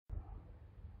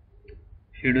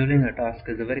Scheduling a task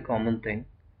is a very common thing.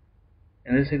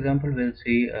 In this example, we'll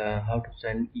see how to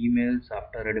send emails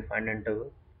after a defined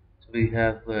interval. So we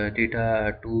have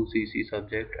data to CC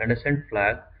subject and a send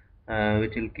flag,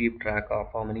 which will keep track of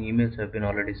how many emails have been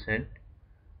already sent.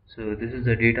 So this is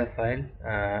the data file,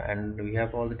 and we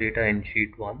have all the data in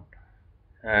sheet 1.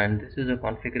 And this is a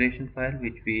configuration file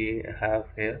which we have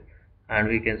here, and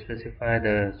we can specify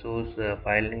the source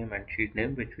file name and sheet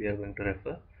name which we are going to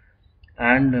refer.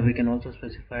 And we can also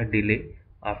specify delay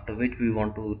after which we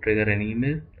want to trigger an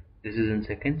email. This is in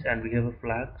seconds, and we have a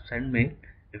flag send mail.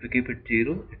 If we keep it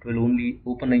 0, it will only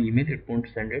open an email, it won't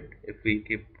send it. If we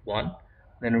keep 1,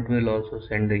 then it will also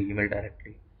send the email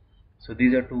directly. So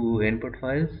these are two input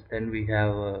files. Then we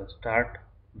have a start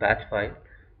batch file.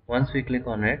 Once we click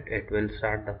on it, it will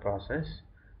start the process,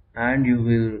 and you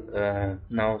will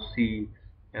now see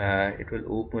it will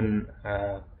open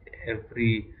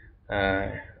every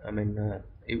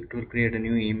it will create a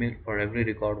new email for every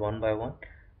record one by one.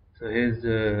 So here's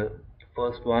the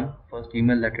first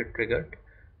email that it triggered,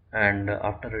 and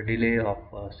after a delay of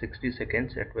 60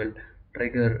 seconds it will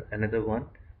trigger another one.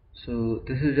 So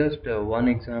this is just one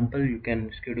example. You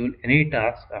can schedule any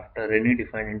task after any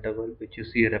defined interval which you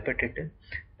see repetitive.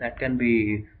 That can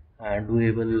be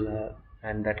doable,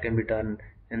 and that can be done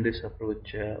in this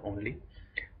approach only.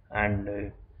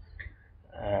 And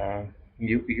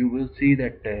you will see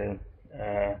that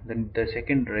the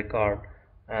second record,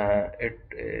 it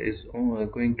is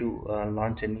going to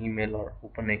launch an email or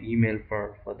open an email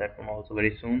for that one also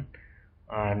very soon.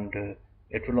 And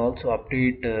it will also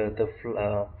update the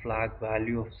flag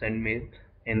value of send mail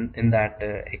in that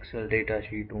Excel data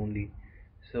sheet only.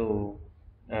 So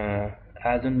uh,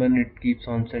 as and when it keeps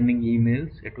on sending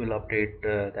emails, it will update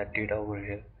that data over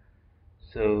here.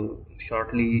 So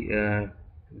shortly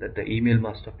the email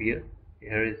must appear.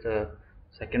 Here is the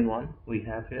second one we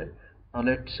have here. Now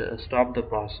let's stop the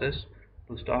process.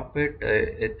 To stop it,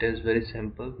 it is very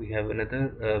simple. We have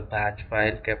another batch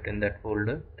file kept in that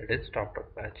folder, that is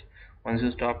stop.batch. Once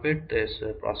you stop it, this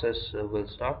process will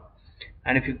stop.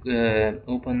 And if you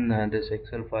open this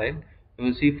Excel file, you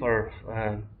will see for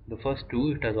the first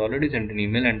two, it has already sent an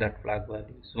email and that flag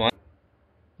value is 1.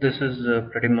 This is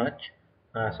pretty much.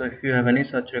 So if you have any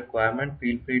such requirement,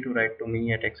 feel free to write to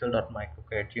me at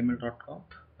excel.microca@gmail.com,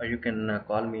 or you can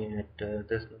call me at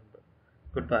this number.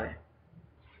 Goodbye.